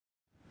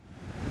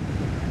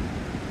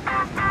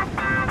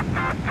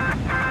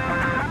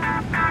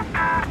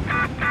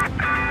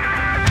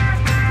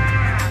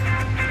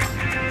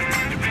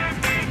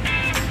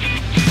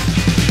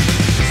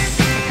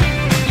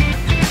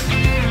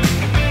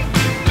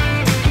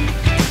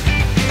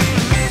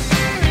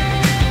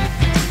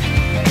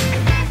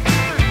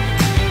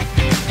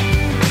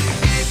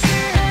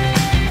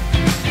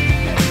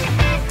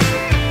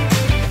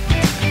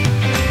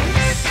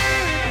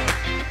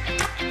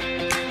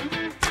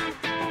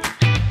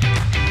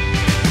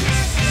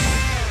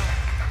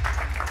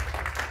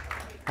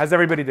How's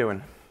everybody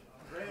doing?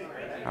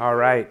 Great. All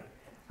right.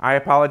 I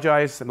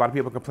apologize. A lot of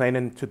people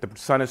complaining the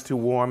sun is too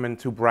warm and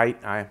too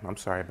bright. I'm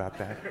sorry about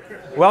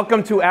that.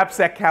 Welcome to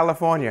AppSec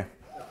California.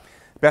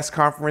 Best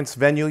conference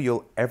venue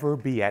you'll ever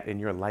be at in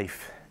your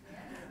life.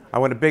 I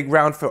want a big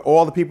round for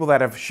all the people that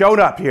have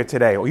shown up here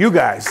today, or you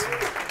guys.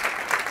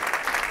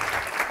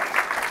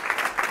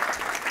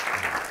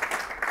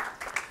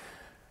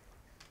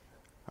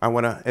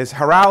 Is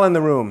Haral in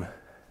the room?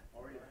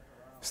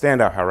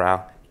 Stand up,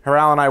 Haral.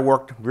 Haral and I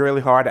worked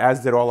really hard,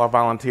 as did all our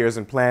volunteers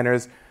and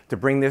planners, to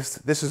bring this.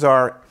 This is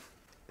our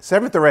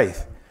 7th or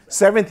 8th,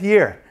 7th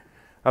year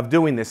of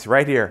doing this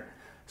right here.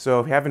 So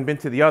if you haven't been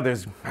to the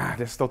others,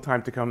 there's still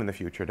time to come in the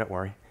future, don't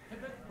worry.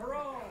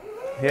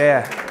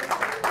 Yeah.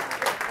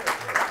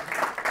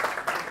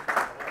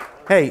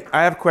 Hey,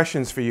 I have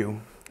questions for you.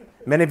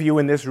 Many of you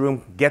in this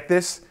room get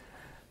this.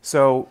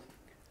 So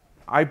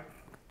I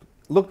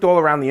looked all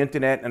around the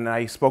internet and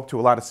I spoke to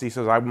a lot of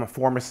CISOs. I'm a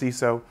former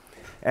CISO.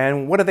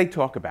 And what do they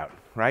talk about,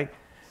 right?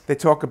 They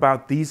talk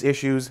about these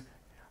issues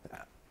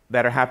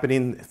that are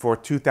happening for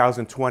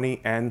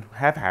 2020 and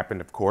have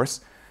happened, of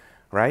course,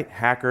 right?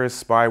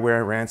 Hackers,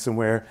 spyware,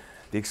 ransomware,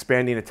 the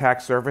expanding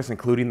attack surface,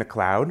 including the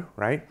cloud,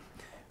 right?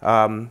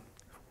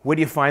 Where do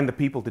you find the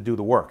people to do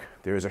the work?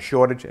 There is a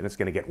shortage and it's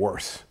going to get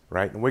worse,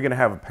 right? And we're going to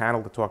have a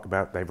panel to talk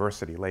about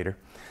diversity later.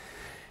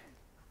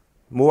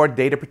 More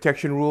data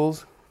protection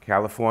rules.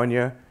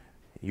 California,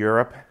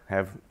 Europe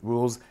have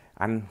rules.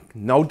 And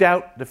no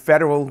doubt the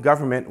federal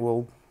government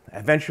will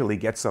eventually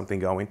get something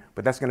going,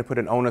 but that's going to put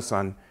an onus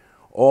on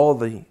all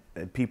the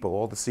people,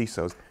 all the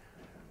CISOs.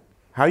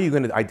 How are you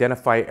going to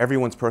identify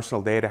everyone's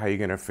personal data? How are you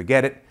going to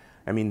forget it?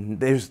 I mean,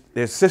 there's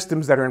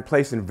systems that are in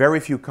place in very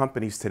few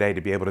companies today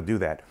to be able to do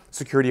that.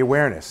 Security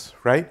awareness,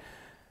 right?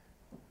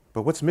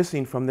 But what's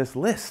missing from this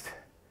list?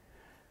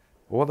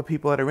 All the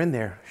people that are in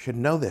there should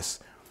know this.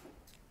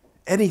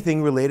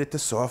 Anything related to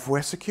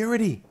software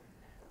security.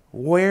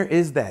 Where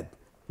is that?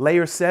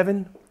 Layer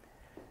 7,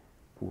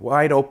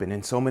 wide open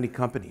in so many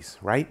companies,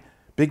 right?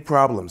 Big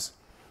problems.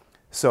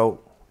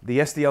 So the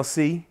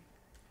SDLC,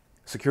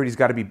 security's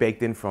got to be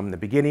baked in from the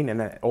beginning and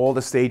at all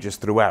the stages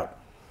throughout.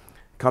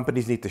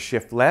 Companies need to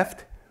shift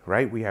left,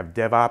 right? We have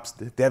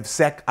DevOps,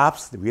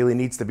 DevSecOps, it really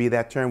needs to be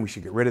that term. We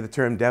should get rid of the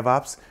term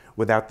DevOps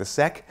without the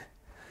sec.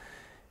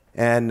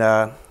 And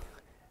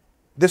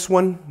this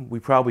one, we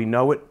probably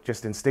know it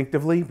just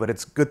instinctively, but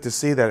it's good to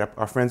see that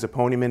our friends at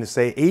Ponyman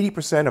say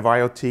 80% of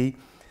IoT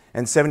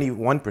and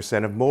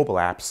 71% of mobile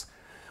apps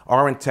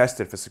aren't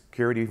tested for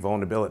security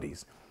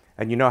vulnerabilities.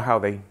 And you know how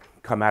they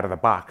come out of the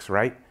box,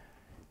 right?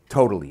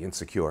 Totally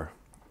insecure.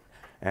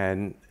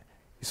 And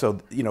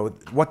so, you know,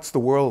 what's the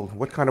world?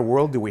 What kind of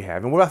world do we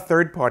have? And what about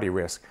third-party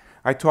risk?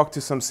 I talked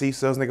to some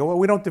CISOs and they go, well,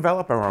 we don't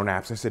develop our own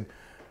apps. I said,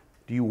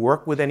 do you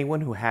work with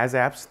anyone who has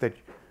apps that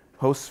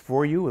hosts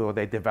for you or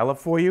they develop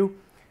for you?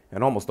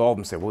 And almost all of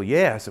them said, well,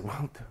 yeah. I said,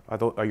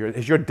 well,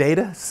 is your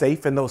data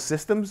safe in those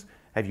systems?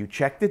 Have you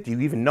checked it? Do you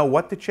even know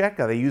what to check?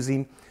 Are they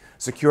using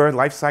secure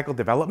lifecycle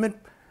development?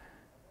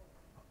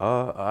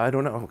 I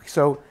don't know.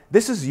 So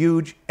this is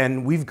huge,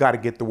 and we've got to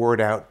get the word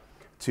out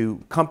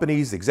to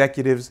companies,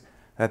 executives,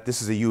 that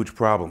this is a huge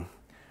problem.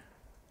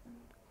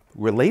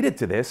 Related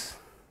to this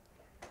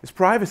is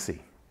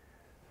privacy.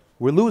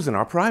 We're losing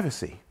our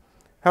privacy.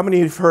 How many of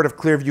you have heard of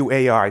Clearview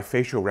AI,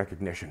 facial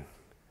recognition?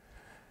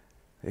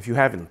 If you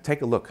haven't,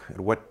 take a look at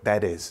what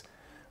that is,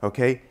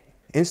 okay?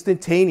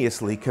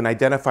 Instantaneously can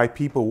identify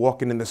people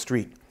walking in the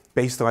street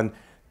based on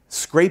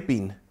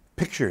scraping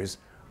pictures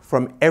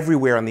from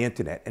everywhere on the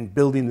internet and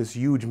building this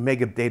huge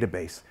mega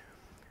database.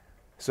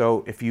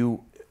 So if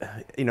you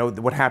know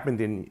what happened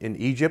in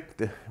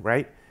Egypt,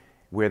 right,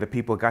 where the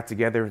people got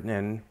together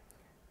and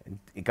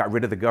got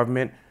rid of the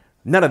government,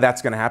 none of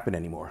that's going to happen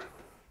anymore.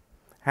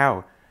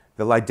 How?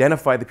 They'll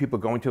identify the people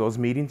going to those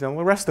meetings and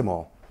they'll arrest them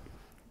all.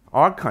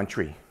 Our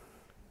country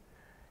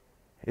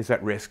is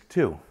at risk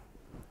too.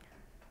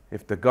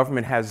 If the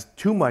government has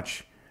too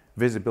much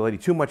visibility,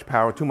 too much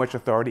power, too much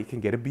authority, it can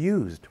get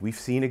abused. We've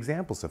seen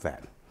examples of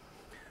that.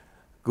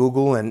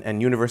 Google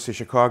and University of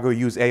Chicago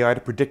use AI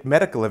to predict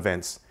medical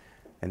events,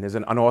 and there's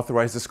an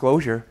unauthorized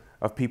disclosure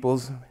of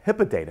people's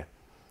HIPAA data.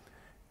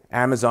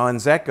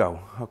 Amazon's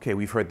Echo. Okay,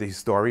 we've heard these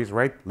stories,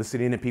 right?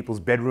 Listening in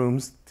people's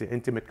bedrooms to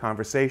intimate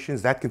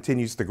conversations. That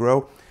continues to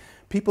grow.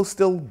 People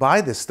still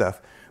buy this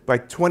stuff. By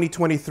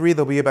 2023,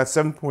 there'll be about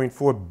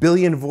 7.4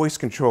 billion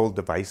voice-controlled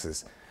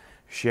devices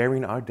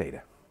sharing our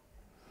data.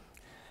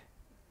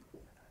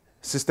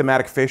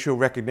 Systematic facial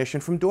recognition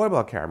from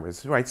doorbell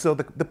cameras, right? So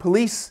the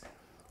police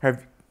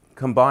have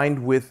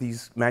combined with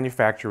these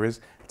manufacturers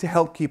to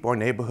help keep our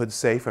neighborhoods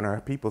safe and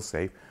our people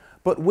safe.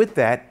 But with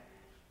that,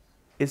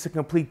 it's a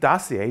complete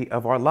dossier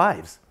of our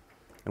lives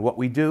and what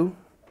we do,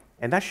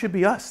 and that should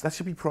be us. That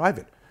should be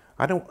private.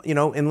 I don't, you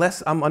know,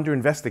 unless I'm under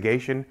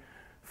investigation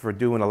for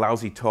doing a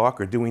lousy talk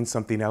or doing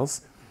something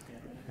else,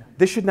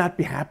 this should not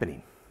be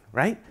happening,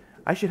 right?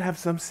 I should have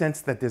some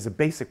sense that there's a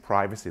basic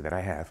privacy that I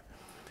have,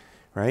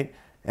 right?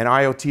 And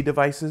IoT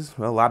devices,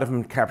 well, a lot of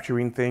them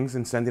capturing things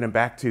and sending them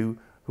back to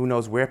who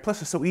knows where. Plus,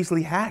 they're so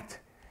easily hacked.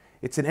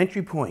 It's an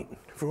entry point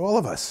for all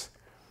of us.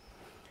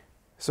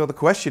 So the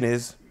question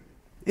is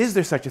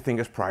there such a thing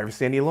as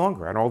privacy any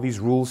longer? Are all these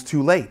rules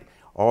too late?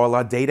 All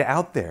our data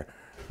out there,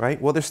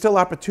 right? Well, there's still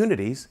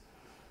opportunities.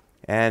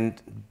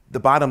 And the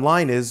bottom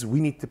line is we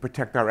need to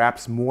protect our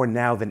apps more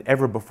now than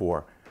ever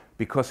before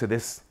because of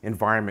this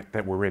environment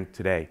that we're in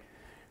today,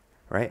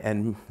 right?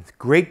 And a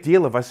great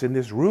deal of us in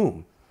this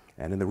room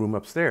and in the room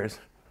upstairs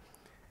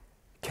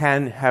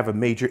can have a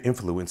major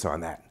influence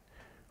on that,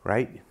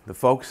 right? The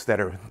folks that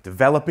are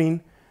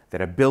developing,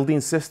 that are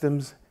building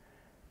systems,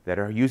 that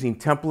are using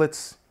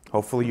templates.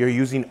 Hopefully you're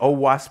using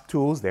OWASP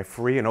tools. They're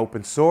free and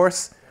open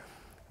source.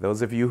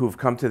 Those of you who've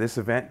come to this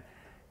event,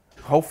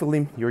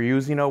 hopefully you're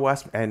using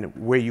OWASP, and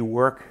where you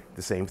work,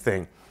 the same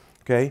thing,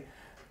 okay?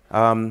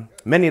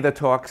 Many of the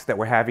talks that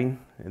we're having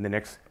in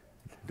the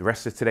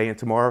rest of today and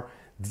tomorrow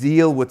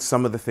deal with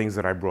some of the things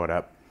that I brought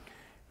up.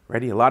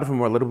 Ready? A lot of them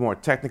are a little more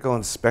technical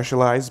and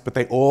specialized, but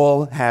they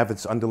all have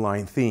its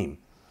underlying theme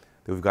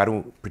that we've got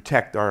to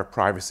protect our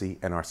privacy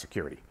and our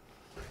security.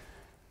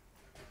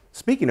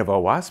 Speaking of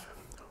OWASP,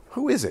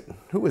 who is it?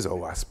 Who is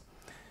OWASP?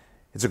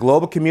 It's a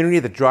global community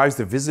that drives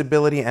the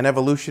visibility and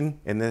evolution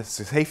in the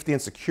safety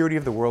and security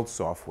of the world's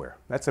software.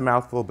 That's a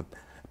mouthful, but the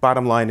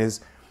bottom line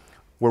is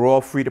we're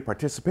all free to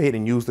participate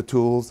and use the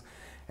tools,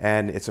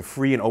 and it's a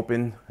free and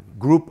open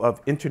group of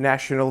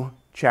international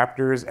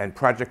chapters and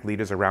project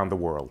leaders around the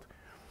world.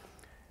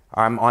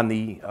 I'm on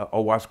the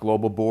OWASP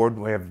Global Board.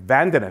 We have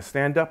Vandana.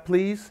 Stand up,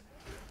 please.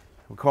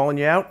 We're calling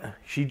you out.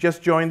 She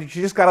just joined.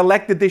 She just got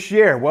elected this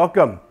year.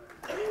 Welcome.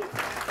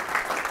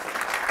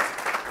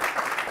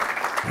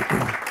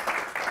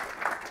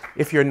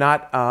 If you're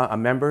not a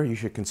member, you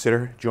should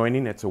consider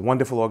joining. It's a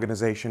wonderful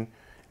organization.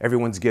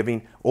 Everyone's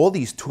giving. All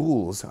these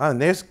tools.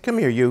 And come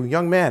here, you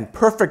young man.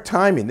 Perfect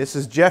timing. This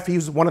is Jeff.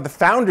 He's one of the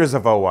founders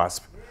of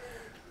OWASP.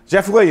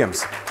 Jeff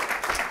Williams.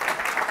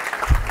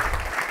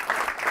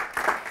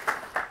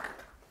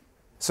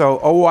 So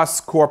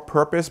OWASP's core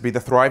purpose, be the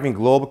thriving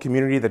global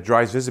community that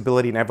drives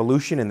visibility and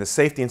evolution in the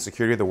safety and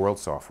security of the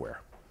world's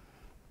software.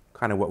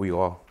 Kind of what we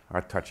all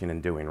are touching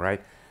and doing,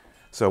 right?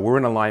 So we're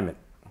in alignment.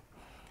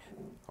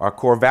 Our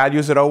core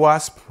values at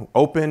OWASP,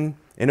 open,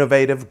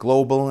 innovative,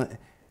 global,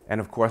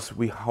 and of course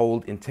we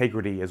hold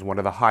integrity as one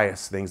of the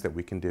highest things that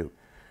we can do,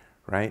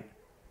 right?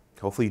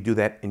 Hopefully you do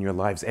that in your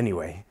lives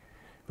anyway,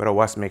 but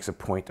OWASP makes a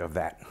point of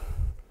that.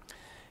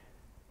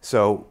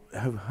 So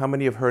how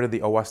many have heard of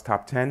the OWASP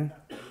Top 10?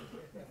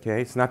 Okay,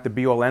 it's not the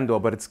be-all, end-all,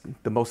 but it's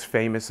the most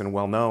famous and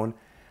well-known.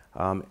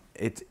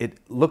 It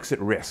looks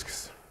at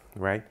risks,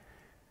 right?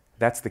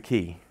 That's the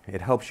key. It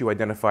helps you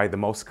identify the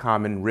most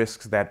common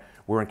risks that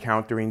we're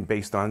encountering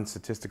based on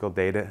statistical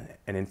data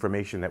and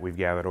information that we've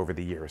gathered over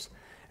the years.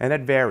 And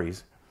that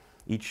varies.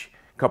 Each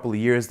couple of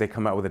years, they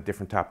come out with a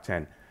different top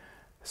 10.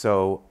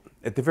 So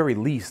at the very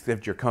least,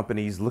 if your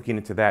company's looking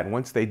into that, and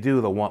once they do,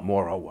 they'll want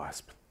more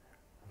OWASP,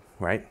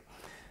 right?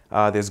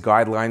 There's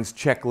guidelines,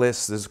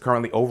 checklists. There's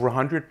currently over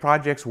 100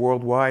 projects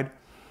worldwide.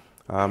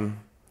 Can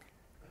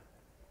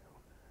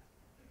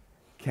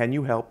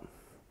you help?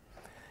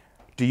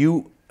 Do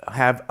you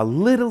have a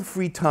little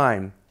free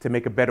time to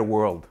make a better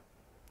world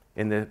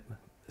in the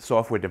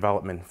software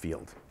development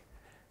field?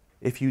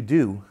 If you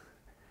do,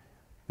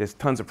 there's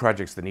tons of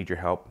projects that need your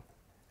help,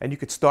 and you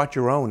could start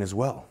your own as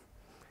well,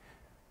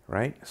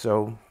 right?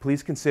 So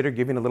please consider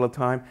giving a little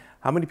time.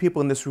 How many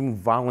people in this room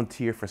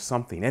volunteer for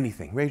something,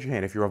 anything? Raise your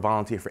hand if you're a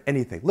volunteer for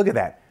anything. Look at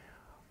that.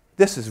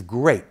 This is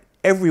great.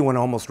 Everyone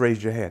almost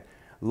raised your hand.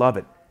 Love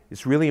it.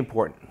 It's really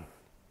important.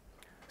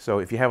 So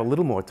if you have a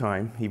little more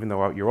time, even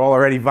though you're all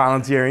already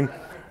volunteering,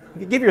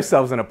 give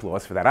yourselves an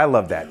applause for that. I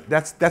love that.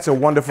 That's a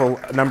wonderful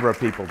number of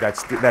people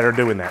that are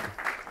doing that.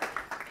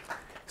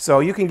 So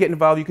you can get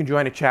involved. You can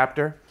join a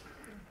chapter,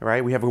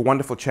 right? We have a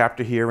wonderful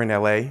chapter here in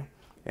LA,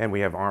 and we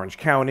have Orange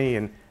County,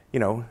 and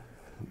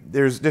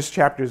there's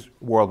chapters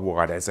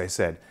worldwide, as I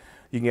said.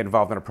 You can get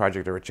involved in a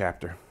project or a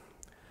chapter.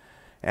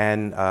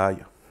 And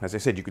as I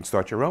said, you can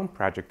start your own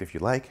project if you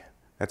like.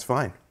 That's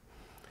fine.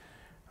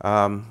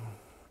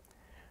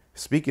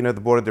 Speaking of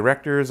the board of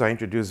directors, I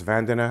introduced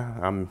Vandana.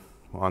 I'm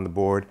on the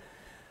board.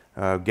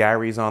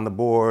 Gary's on the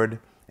board,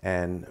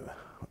 and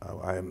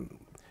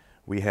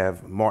we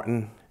have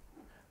Martin,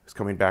 who's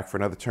coming back for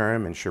another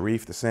term, and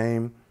Sharif the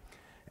same,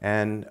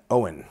 and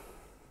Owen.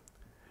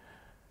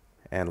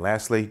 And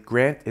lastly,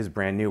 Grant is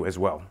brand new as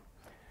well.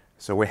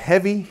 So we're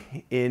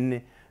heavy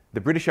in the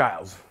British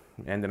Isles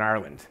and in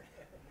Ireland.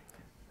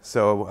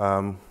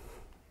 So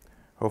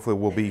hopefully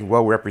we'll be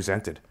well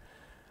represented.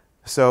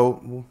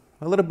 So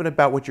a little bit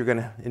about what you're going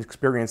to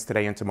experience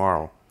today and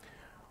tomorrow.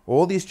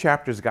 All these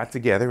chapters got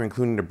together,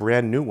 including a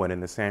brand new one in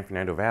the San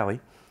Fernando Valley.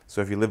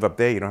 So if you live up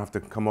there, you don't have to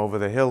come over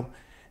the hill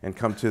and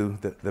come to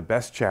the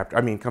best chapter.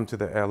 I mean, come to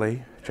the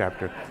LA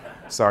chapter.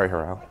 Sorry,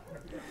 Haral.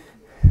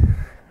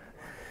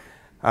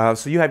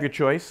 So you have your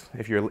choice.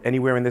 If you're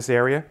anywhere in this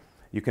area,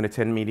 you can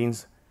attend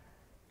meetings,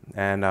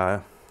 and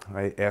I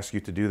ask you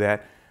to do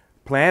that.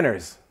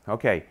 Planners,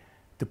 okay.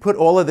 To put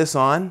all of this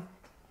on,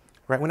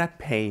 right, we're not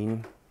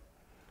paying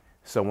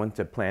someone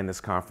to plan this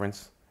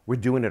conference. We're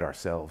doing it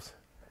ourselves.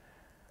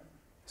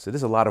 So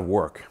there's a lot of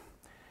work.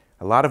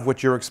 A lot of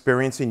what you're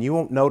experiencing, you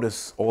won't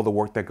notice all the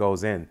work that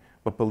goes in.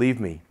 But believe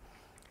me,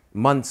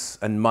 months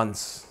and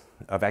months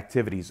of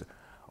activities,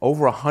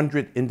 over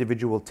 100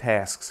 individual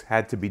tasks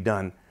had to be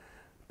done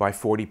by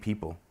 40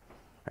 people.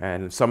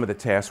 And some of the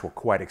tasks were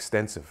quite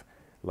extensive,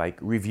 like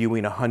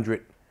reviewing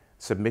 100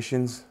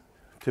 submissions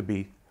to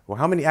be, well,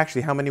 how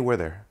many were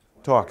there?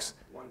 Talks.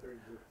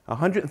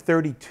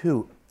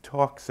 132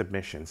 talk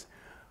submissions.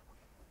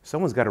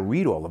 Someone's got to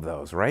read all of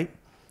those, right?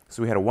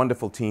 So we had a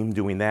wonderful team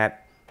doing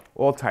that,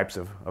 all types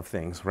of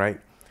things,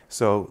 right?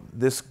 So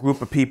this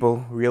group of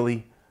people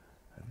really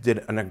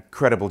did an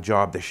incredible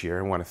job this year.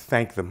 I want to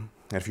thank them.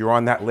 And if you're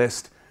on that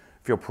list,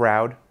 feel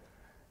proud,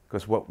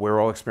 because what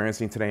we're all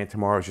experiencing today and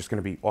tomorrow is just going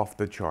to be off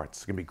the charts.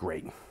 It's going to be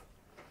great.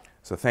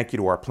 So thank you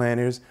to our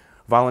planners.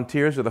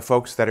 Volunteers are the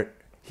folks that are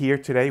here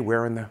today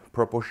wearing the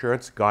purple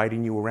shirts,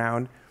 guiding you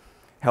around,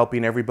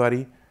 helping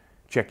everybody,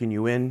 checking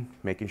you in,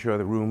 making sure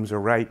the rooms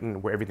are right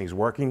and where everything's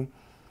working.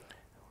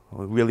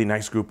 A really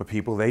nice group of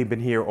people. They've been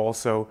here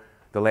also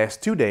the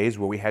last 2 days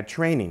where we had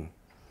training.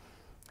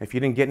 If you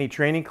didn't get any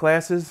training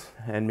classes,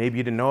 and maybe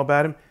you didn't know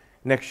about them,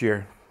 next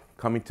year,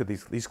 coming to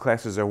these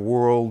classes are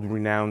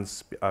world-renowned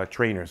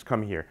trainers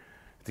come here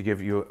to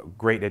give you a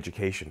great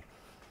education.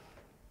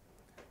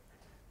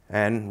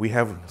 And we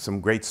have some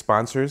great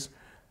sponsors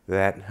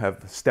that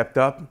have stepped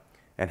up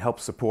and helped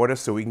support us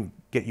so we can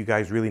get you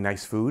guys really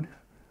nice food.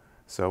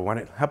 So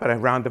how about a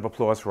round of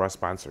applause for our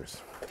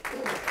sponsors?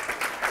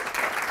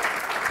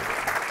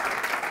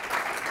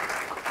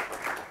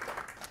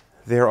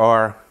 There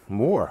are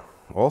more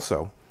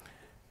also,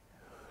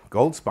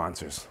 gold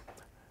sponsors.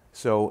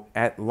 So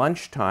at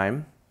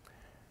lunchtime,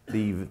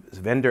 the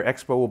vendor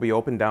expo will be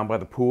open down by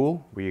the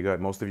pool where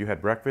most of you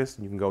had breakfast.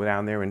 And you can go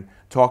down there and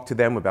talk to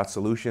them about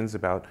solutions,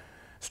 about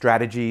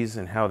strategies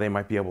and how they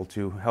might be able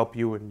to help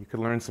you, and you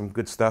can learn some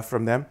good stuff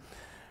from them.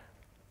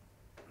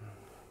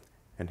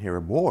 And here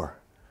are more.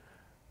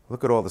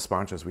 Look at all the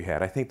sponsors we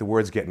had. I think the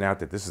word's getting out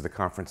that this is the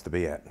conference to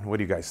be at. What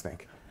do you guys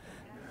think?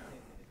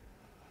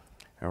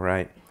 All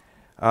right.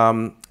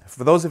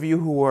 For those of you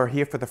who are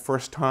here for the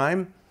first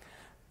time,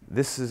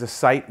 this is a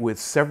site with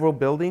several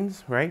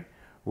buildings, right?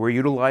 We're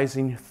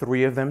utilizing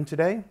 3 of them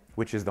today,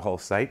 which is the whole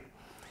site.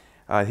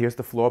 Here's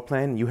the floor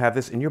plan. You have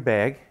this in your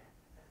bag,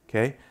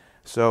 okay?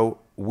 So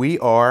we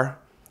are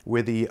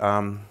where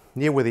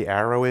near where the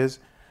arrow is,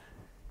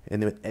 in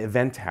the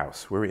event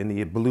house. We're in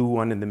the blue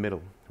one in the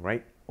middle,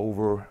 right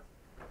over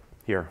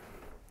here.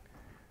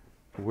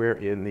 We're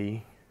in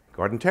the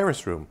garden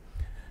terrace room.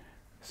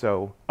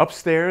 So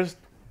upstairs,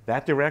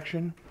 that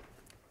direction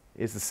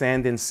is the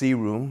sand and sea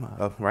room,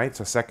 right? It's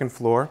a 2nd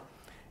floor.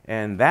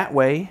 And that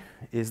way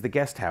is the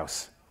guest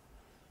house.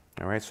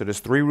 All right, so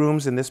there's 3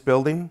 rooms in this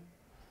building.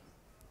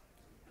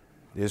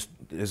 There's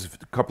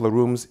a couple of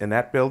rooms in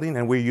that building,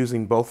 and we're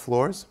using both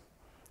floors.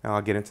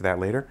 I'll get into that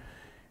later.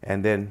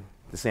 And then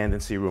the sand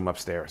and sea room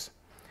upstairs.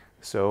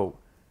 So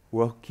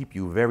we'll keep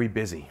you very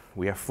busy.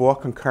 We have 4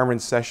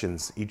 concurrent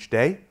sessions each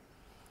day.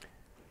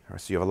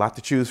 So you have a lot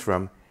to choose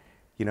from.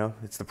 You know,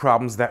 it's the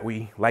problems that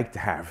we like to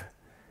have.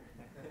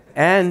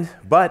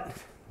 But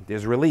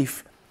there's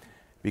relief,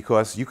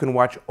 because you can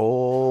watch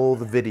all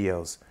the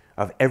videos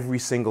of every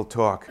single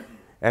talk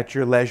at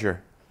your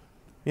leisure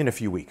in a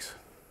few weeks,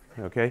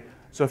 okay?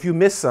 So if you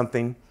miss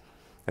something,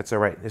 that's all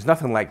right. There's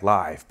nothing like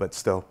live, but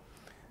still,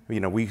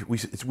 you know,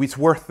 it's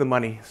worth the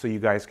money so you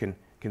guys can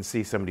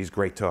see some of these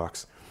great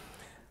talks.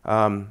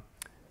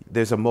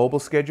 There's a mobile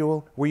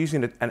schedule. We're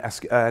using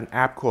an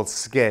app called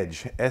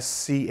Sched,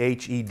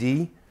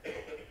 S-C-H-E-D.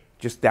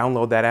 Just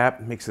download that app.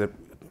 It makes it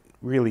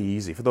really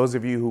easy. For those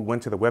of you who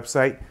went to the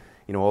website,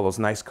 you know, all those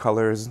nice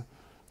colors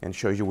and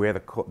shows you where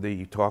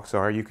the talks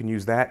are, you can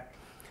use that.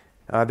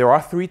 There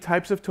are 3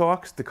 types of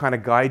talks to kind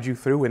of guide you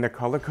through, and they're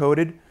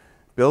color-coded.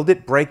 Build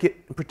it, break it,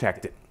 and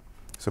protect it.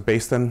 So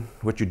based on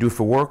what you do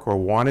for work or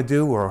want to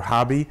do or a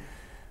hobby,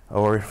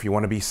 or if you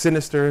want to be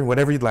sinister,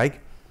 whatever you'd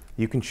like,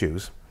 you can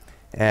choose.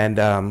 And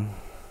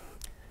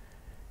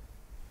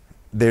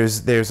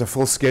there's a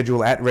full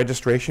schedule at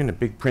registration, a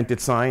big printed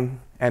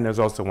sign, and there's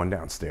also one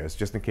downstairs,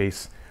 just in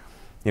case,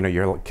 you know,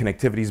 your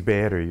connectivity's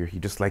bad or you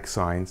just like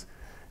signs.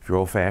 If you're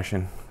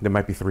old-fashioned, there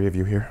might be 3 of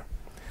you here.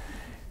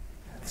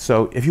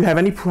 So if you have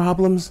any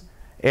problems,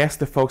 ask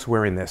the folks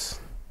wearing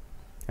this.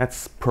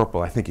 That's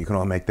purple. I think you can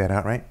all make that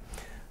out, right?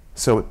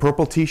 So a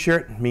purple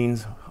t-shirt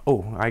means,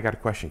 oh, I got a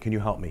question. Can you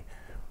help me?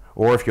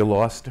 Or if you're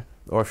lost,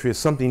 or if there's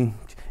something,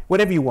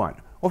 whatever you want.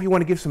 Or if you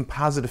want to give some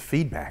positive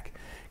feedback.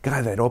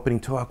 God, that opening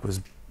talk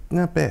was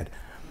not bad.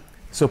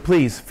 So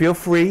please, feel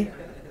free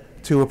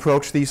to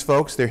approach these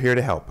folks. They're here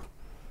to help.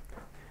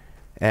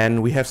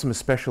 And we have some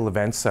special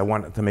events I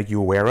want to make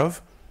you aware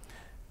of.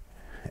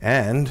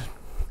 And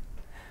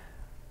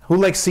who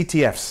likes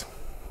CTFs?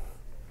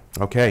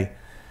 Okay,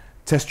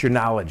 test your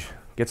knowledge,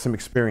 get some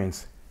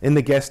experience. In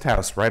the guest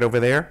house right over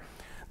there,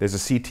 there's a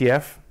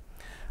CTF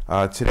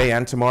today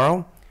and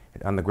tomorrow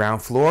on the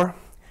ground floor.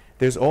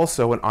 There's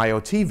also an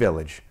IoT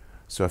village.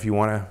 So if you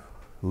want to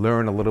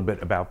learn a little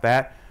bit about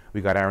that, we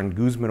got Aaron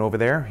Guzman over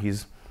there.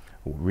 He's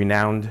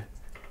renowned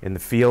in the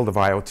field of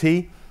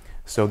IoT.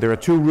 So there are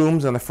 2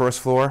 rooms on the first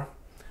floor.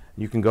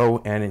 You can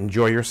go and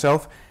enjoy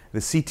yourself. The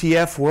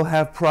CTF will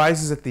have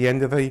prizes at the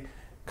end of the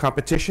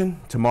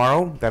competition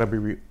tomorrow. That'll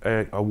be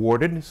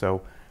awarded.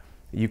 So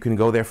you can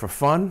go there for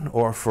fun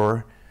or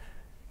for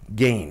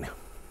gain.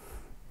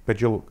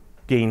 But you'll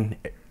gain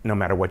no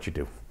matter what you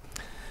do.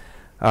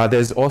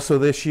 There's also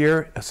this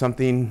year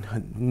something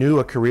new,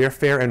 a career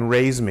fair, and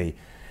Raise Me.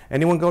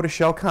 Anyone go to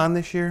ShellCon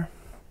this year?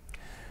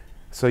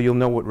 So you'll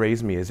know what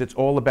Raise Me is. It's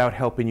all about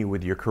helping you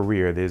with your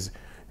career. There's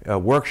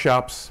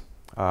workshops,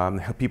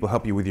 people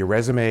help you with your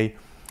resume.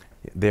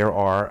 There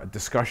are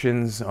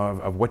discussions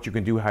of what you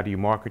can do, how do you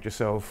market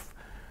yourself,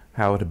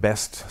 how to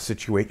best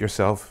situate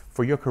yourself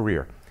for your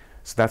career.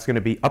 So that's going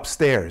to be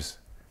upstairs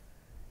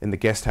in the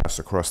guest house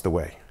across the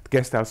way. The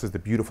guest house is the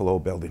beautiful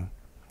old building.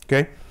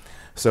 Okay?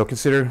 So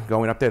consider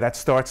going up there. That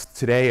starts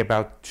today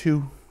about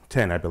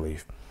 2:10, I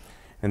believe.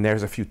 And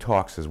there's a few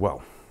talks as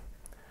well.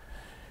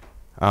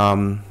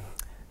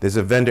 There's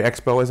a vendor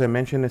expo, as I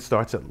mentioned. It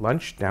starts at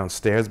lunch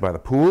downstairs by the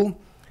pool.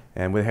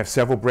 And we'll have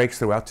several breaks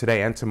throughout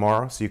today and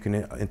tomorrow so you can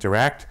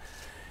interact.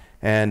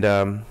 And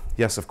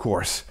yes, of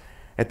course,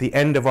 at the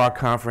end of our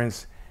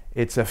conference,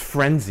 it's a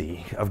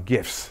frenzy of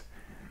gifts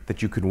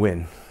that you could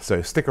win.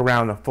 So stick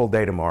around a full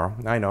day tomorrow.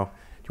 I know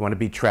you want to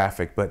beat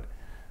traffic, but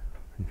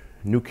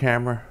new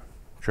camera,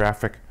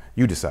 traffic,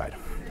 you decide.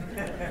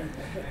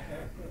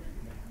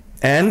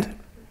 And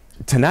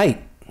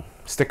tonight,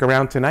 stick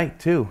around tonight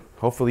too.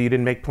 Hopefully you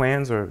didn't make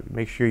plans, or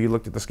make sure you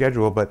looked at the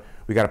schedule, but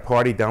we got a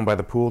party down by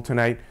the pool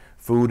tonight.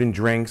 Food and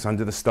drinks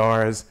under the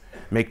stars,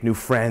 make new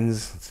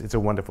friends. It's a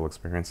wonderful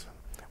experience.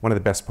 One of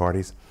the best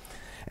parties.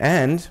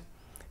 And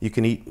you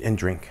can eat and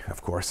drink,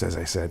 of course, as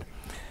I said.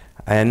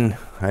 And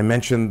I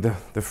mentioned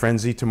the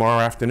frenzy tomorrow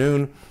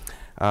afternoon.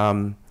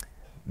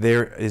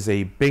 There is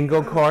a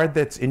bingo card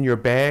that's in your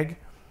bag.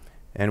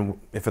 And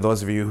for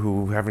those of you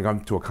who haven't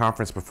gone to a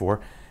conference before,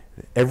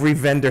 every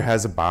vendor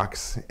has a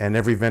box and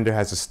every vendor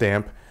has a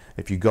stamp.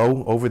 If you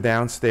go over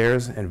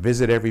downstairs and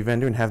visit every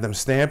vendor and have them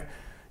stamp,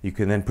 you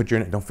can then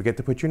don't forget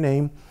to put your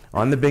name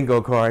on the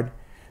bingo card,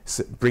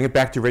 bring it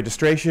back to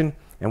registration,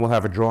 and we'll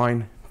have a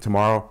drawing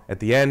tomorrow at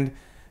the end,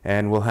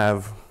 and we'll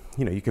have,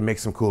 you can make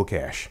some cool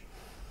cash.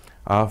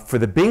 For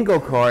the bingo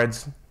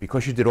cards,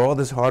 because you did all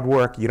this hard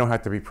work, you don't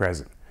have to be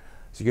present.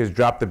 So you guys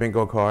drop the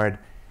bingo card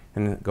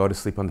and go to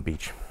sleep on the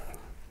beach.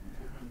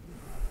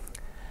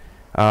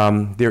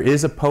 There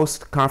is a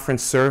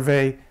post-conference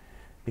survey.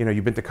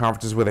 You've been to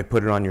conferences where they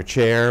put it on your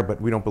chair,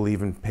 but we don't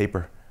believe in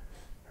paper,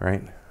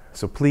 right?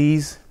 So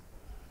please,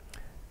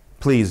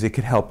 it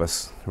could help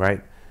us,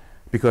 right?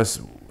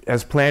 Because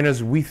as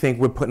planners, we think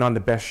we're putting on the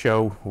best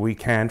show we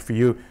can for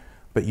you,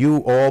 but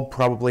you all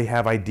probably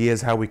have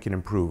ideas how we can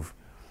improve,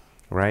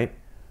 right?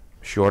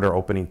 Shorter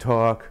opening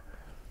talk,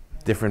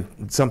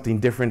 something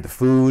different, the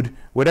food,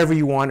 whatever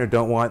you want or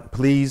don't want,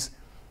 please,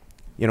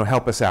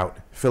 help us out.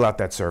 Fill out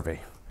that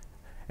survey.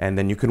 And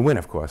then you can win,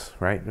 of course,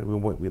 right? We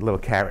want a little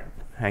carrot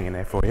hanging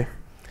there for you.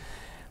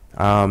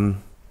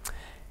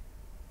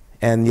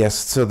 And yes,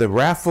 so the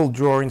raffle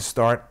drawings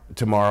start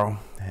tomorrow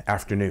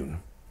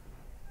afternoon.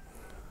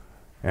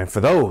 And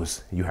for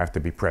those, you have to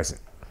be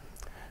present.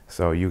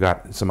 So you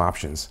got some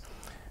options.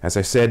 As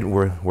I said,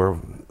 we're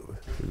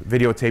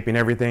videotaping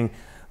everything.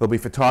 There'll be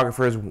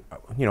photographers,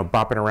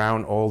 bopping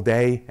around all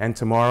day and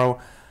tomorrow.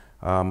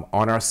 On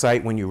our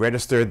site, when you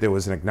registered, there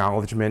was an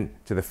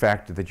acknowledgement to the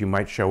fact that you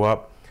might show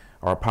up.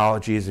 Our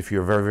apologies if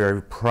you're very,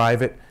 very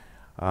private.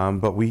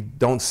 But we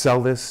don't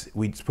sell this.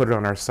 We just put it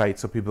on our site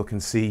so people can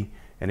see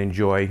and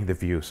enjoy the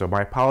view. So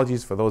my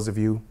apologies for those of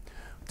you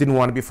who didn't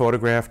want to be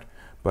photographed,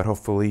 but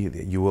hopefully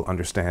you will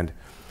understand.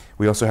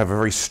 We also have a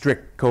very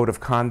strict code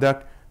of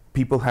conduct.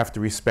 People have to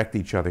respect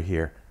each other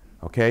here,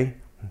 okay?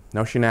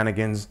 No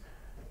shenanigans,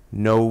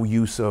 no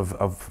use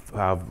of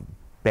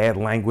bad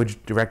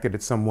language directed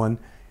at someone.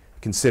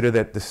 Consider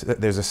that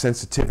there's a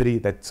sensitivity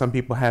that some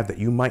people have that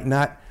you might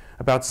not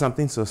about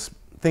something, so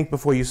think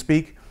before you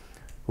speak.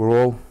 We're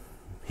all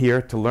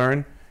here to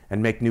learn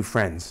and make new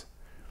friends,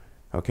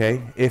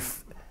 okay?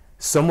 If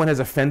someone has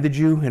offended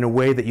you in a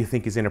way that you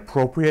think is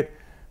inappropriate,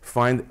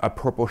 find a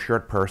purple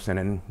shirt person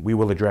and we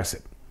will address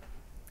it,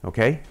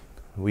 okay?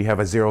 We have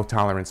a zero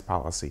tolerance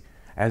policy,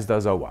 as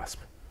does OWASP.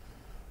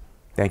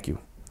 Thank you.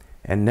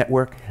 And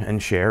network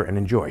and share and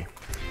enjoy.